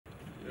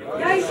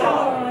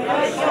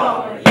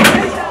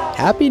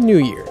Happy New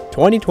Year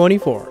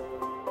 2024.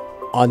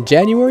 On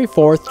January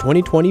 4th,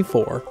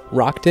 2024,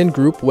 Rakuten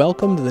Group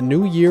welcomed the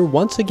new year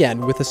once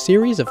again with a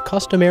series of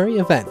customary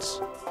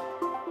events.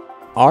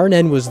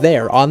 RNN was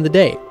there on the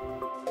day.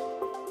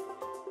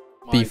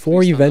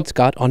 Before events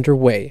got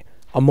underway,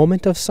 a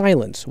moment of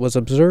silence was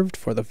observed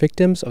for the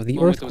victims of the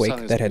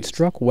earthquake that had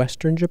struck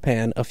Western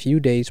Japan a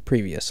few days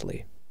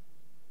previously.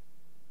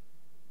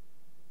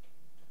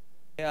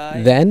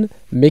 Then,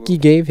 Mickey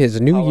gave his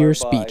New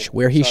Year's speech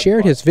where he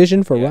shared his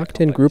vision for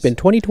Rakuten Group in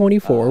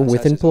 2024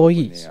 with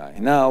employees.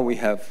 Now we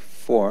have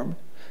formed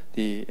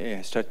the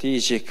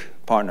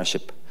strategic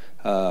partnership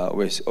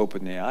with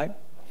OpenAI.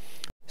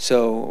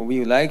 So we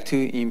would like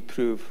to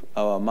improve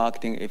our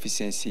marketing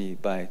efficiency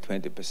by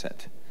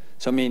 20%.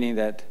 So meaning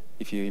that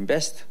if you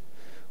invest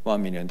 $1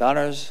 million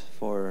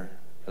for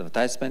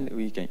advertisement,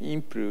 we can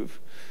improve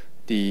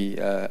the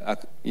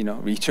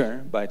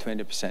return by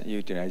 20%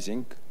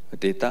 utilizing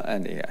data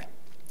and AI.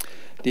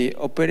 The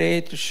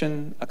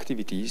operation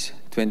activities,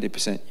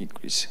 20%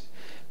 increase.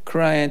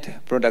 Client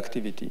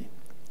productivity,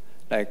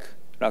 like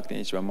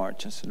Rakuten Ichiban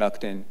merchants,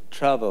 Rakuten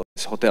travels,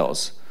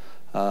 hotels,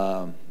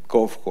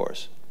 golf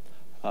course,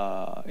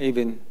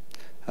 even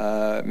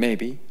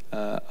maybe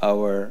the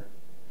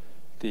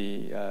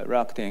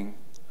Rakuten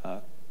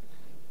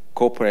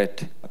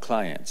corporate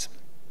clients,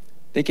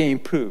 they can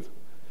improve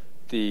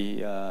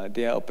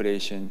their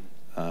operation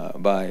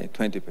by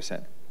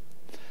 20%.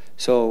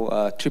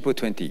 So triple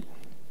 20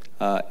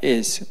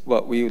 is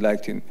what we would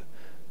like to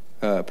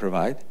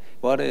provide.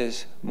 What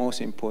is most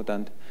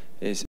important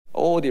is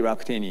all the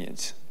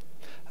Rakutenians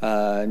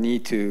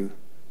need to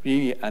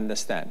really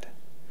understand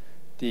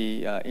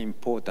the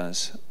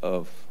importance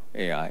of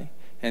AI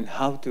and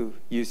how to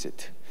use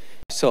it.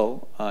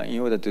 So in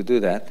order to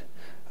do that,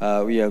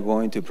 we are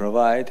going to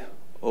provide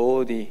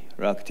all the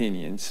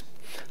Rakutenians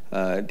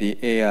the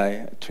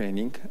AI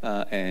training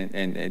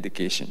and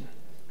education.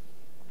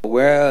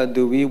 Where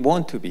do we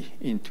want to be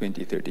in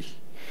 2030?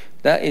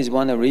 That is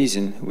one of the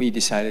reasons we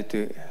decided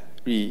to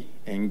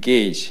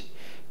re-engage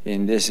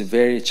in this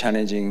very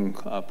challenging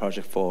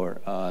project for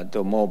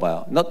the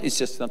mobile. It's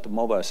just not the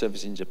mobile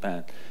service in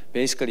Japan.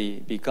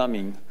 Basically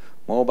becoming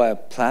mobile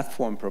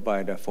platform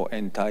provider for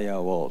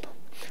entire world,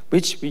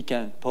 which we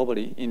can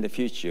probably in the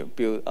future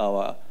build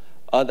our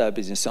other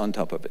business on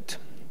top of it.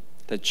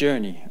 The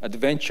journey,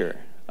 adventure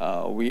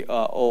we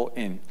are all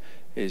in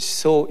is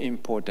so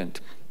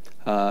important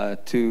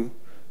to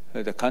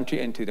the country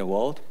and to the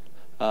world.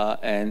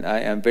 And I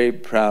am very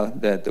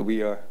proud that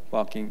we are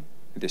walking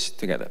this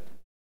together.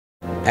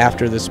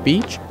 After the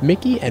speech,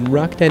 Mickey and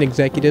Rakuten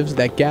executives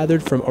that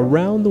gathered from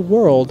around the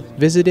world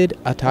visited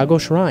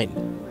Atago Shrine.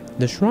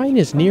 The shrine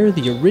is near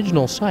the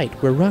original site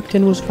where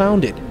Rakuten was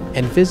founded,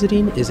 and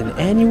visiting is an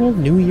annual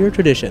New Year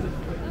tradition.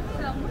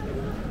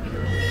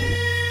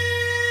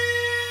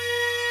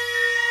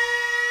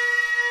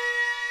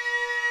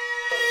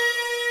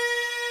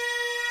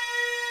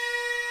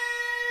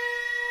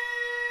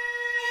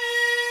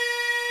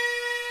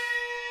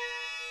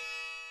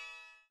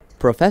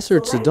 Professor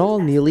Tsidal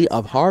Neely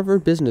of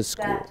Harvard Business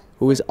School,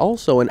 who is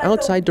also an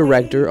outside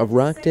director of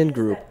Rakuten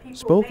Group,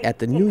 spoke at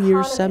the New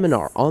Year's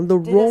seminar on the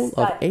role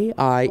of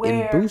AI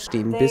in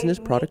boosting business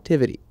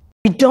productivity.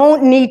 We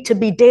don't need to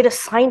be data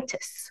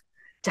scientists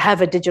to have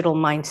a digital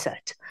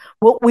mindset.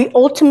 What we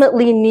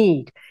ultimately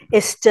need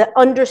is to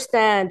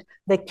understand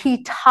the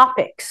key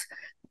topics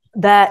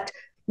that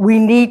we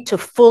need to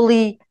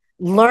fully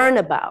learn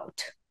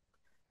about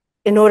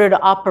in order to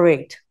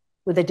operate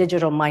with a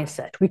digital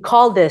mindset. We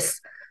call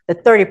this the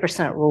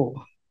 30%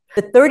 rule.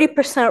 The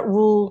 30%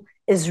 rule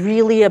is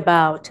really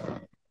about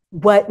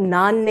what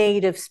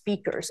non-native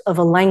speakers of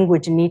a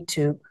language need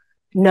to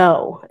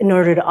know in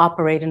order to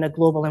operate in a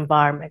global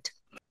environment.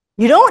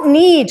 You don't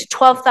need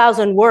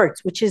 12,000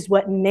 words, which is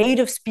what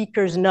native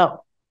speakers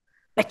know,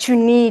 but you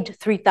need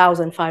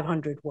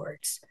 3,500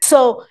 words.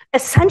 So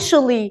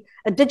essentially,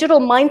 a digital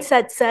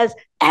mindset says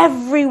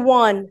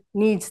everyone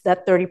needs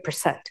that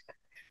 30%.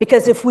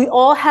 Because if we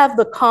all have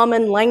the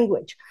common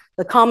language,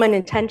 the common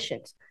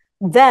intentions,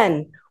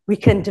 then we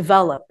can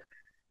develop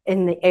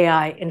in the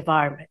AI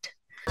environment.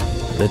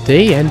 The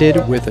day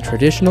ended with a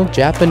traditional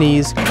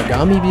Japanese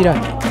Kagami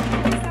Biraki.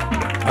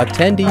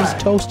 Attendees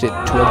toasted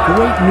to a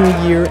great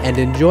new year and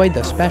enjoyed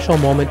the special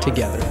moment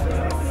together.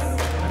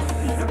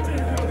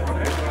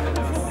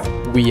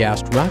 We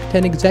asked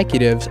Rakuten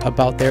executives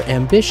about their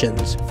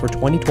ambitions for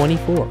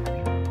 2024.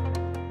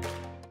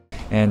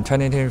 And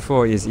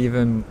 2024 is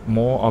even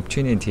more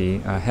opportunity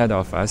ahead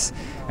of us.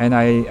 And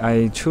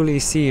I truly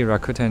see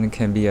Rakuten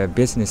can be a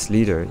business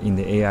leader in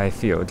the AI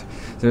field.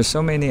 There's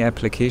so many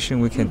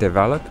applications we can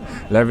develop,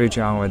 leverage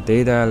our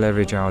data,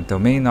 leverage our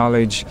domain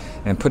knowledge,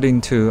 and put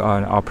into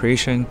an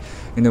operation.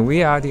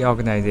 We are the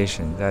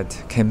organization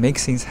that can make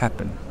things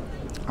happen.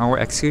 Our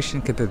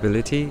execution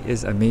capability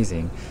is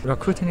amazing.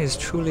 Rakuten is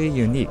truly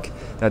unique,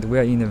 that we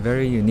are in a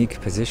very unique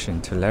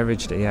position to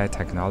leverage the AI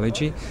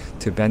technology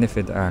to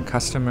benefit our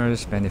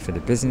customers, benefit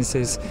the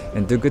businesses,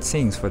 and do good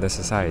things for the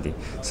society.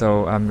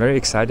 So I'm very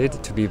excited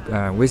to be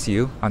with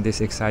you on this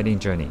exciting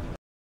journey.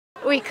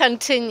 We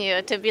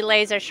continue to be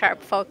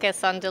laser-sharp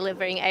focused on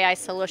delivering AI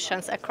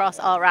solutions across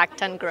all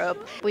Rakuten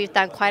Group. We've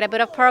done quite a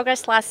bit of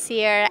progress last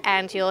year,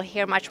 and you'll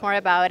hear much more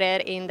about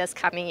it in this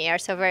coming year,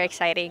 so very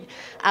exciting.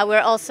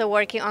 We're also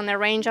working on a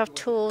range of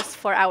tools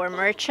for our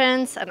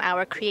merchants and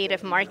our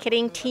creative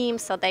marketing team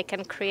so they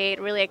can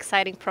create really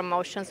exciting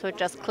promotions with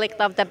just click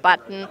of the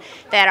button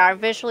that are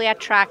visually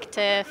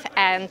attractive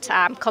and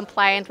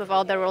compliant with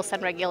all the rules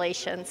and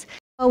regulations.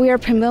 We are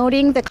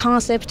promoting the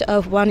concept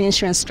of one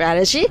insurance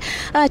strategy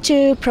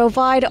to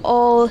provide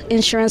all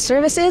insurance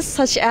services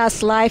such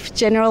as life,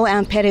 general,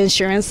 and pet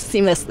insurance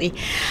seamlessly.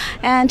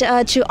 And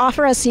to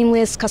offer a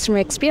seamless customer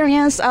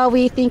experience,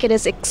 we think it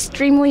is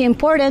extremely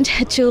important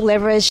to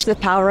leverage the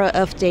power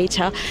of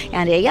data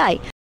and AI.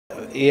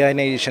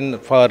 AI-nization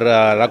for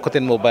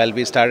Rakuten Mobile,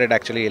 we started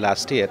actually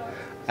last year.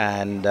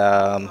 And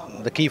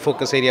the key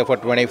focus area for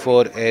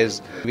 24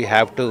 is we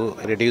have to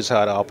reduce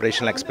our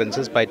operational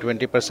expenses by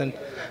 20%,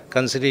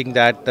 considering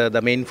that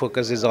the main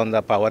focus is on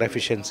the power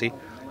efficiency.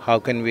 How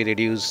can we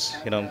reduce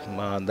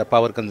the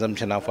power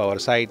consumption of our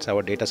sites,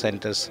 our data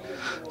centers?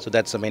 So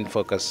that's the main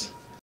focus.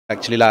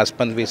 Actually, last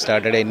month we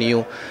started a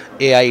new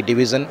AI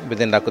division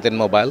within Rakuten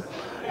Mobile,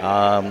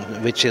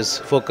 which is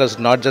focused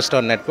not just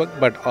on network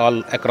but all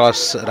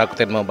across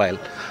Rakuten Mobile.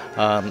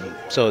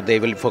 So they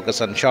will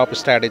focus on shop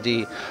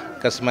strategy,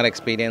 customer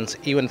experience,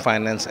 even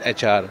finance,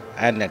 HR,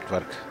 and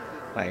network.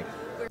 Right.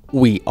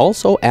 We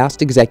also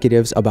asked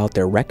executives about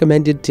their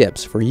recommended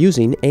tips for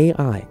using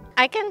AI.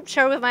 I can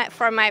share with my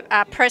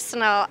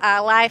personal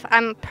life.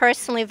 I'm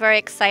personally very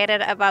excited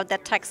about the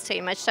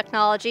text-to-image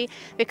technology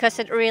because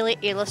it really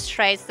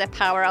illustrates the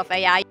power of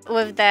AI.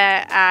 With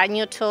the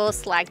new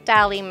tools like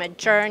DALL-E,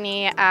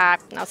 Midjourney,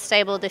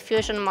 stable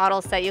diffusion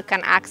models that you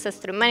can access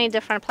through many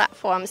different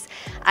platforms,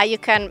 you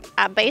can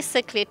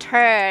basically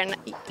turn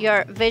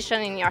your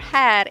vision in your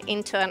head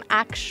into an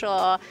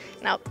actual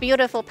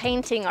beautiful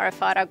painting or a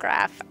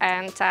photograph.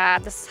 And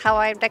this is how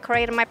I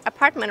decorated my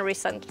apartment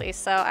recently,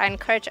 so I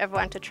encourage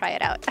everyone to try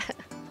it out.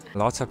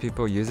 Lots of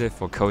people use it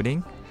for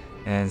coding,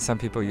 and some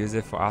people use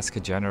it for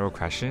asking general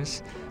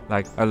questions.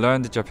 Like, I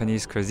learned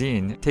Japanese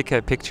cuisine. Take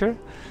a picture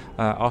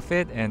of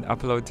it and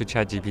upload to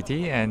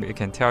ChatGPT, and it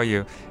can tell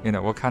you,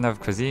 what kind of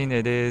cuisine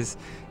it is,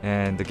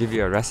 and give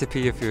you a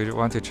recipe if you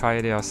want to try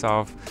it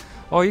yourself.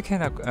 Or you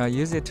can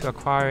use it to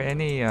acquire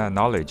any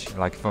knowledge.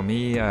 Like for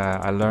me,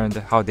 I learned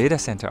how data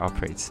center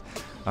operates.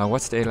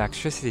 What's the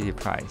electricity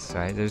price,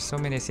 right? There's so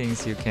many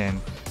things you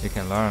can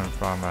learn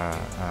from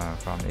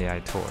AI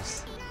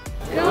tools.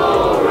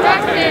 Go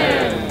Rakuten!